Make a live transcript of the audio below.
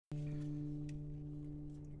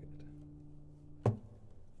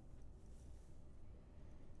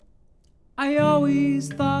I always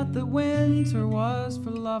thought that winter was for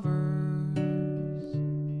lovers,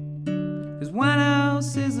 'cause when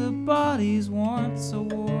else is a body's warmth so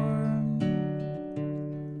warm?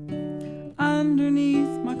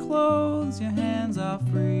 Underneath my clothes your hands are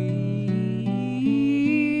freezing,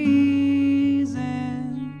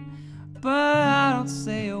 but I don't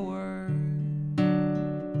say a word.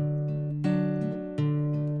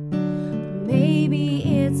 Maybe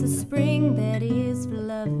it's a spring that is for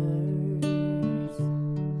lovers,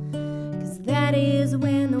 'cause that is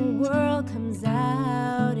when the world comes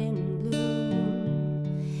out in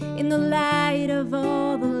bloom, in the light of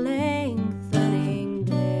all the lengthening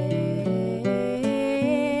days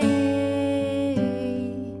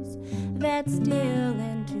that still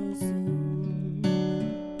end too soon.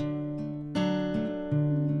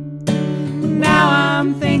 Now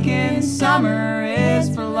I'm thinking summer is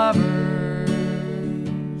for lovers,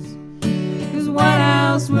 when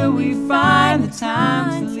else will we find the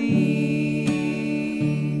time to leave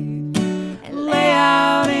and lay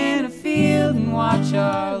out in a field and watch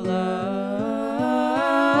our love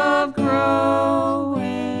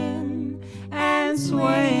growing and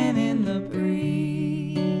swaying in the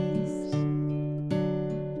breeze?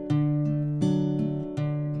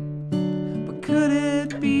 But could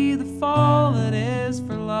it be the fall that is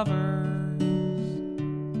for lovers?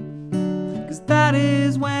 'Cause that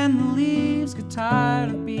is when the leaves get tired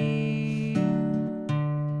of being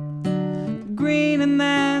green, and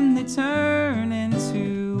then they turn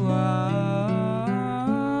into others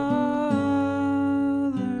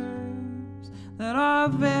that are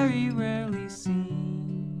very rarely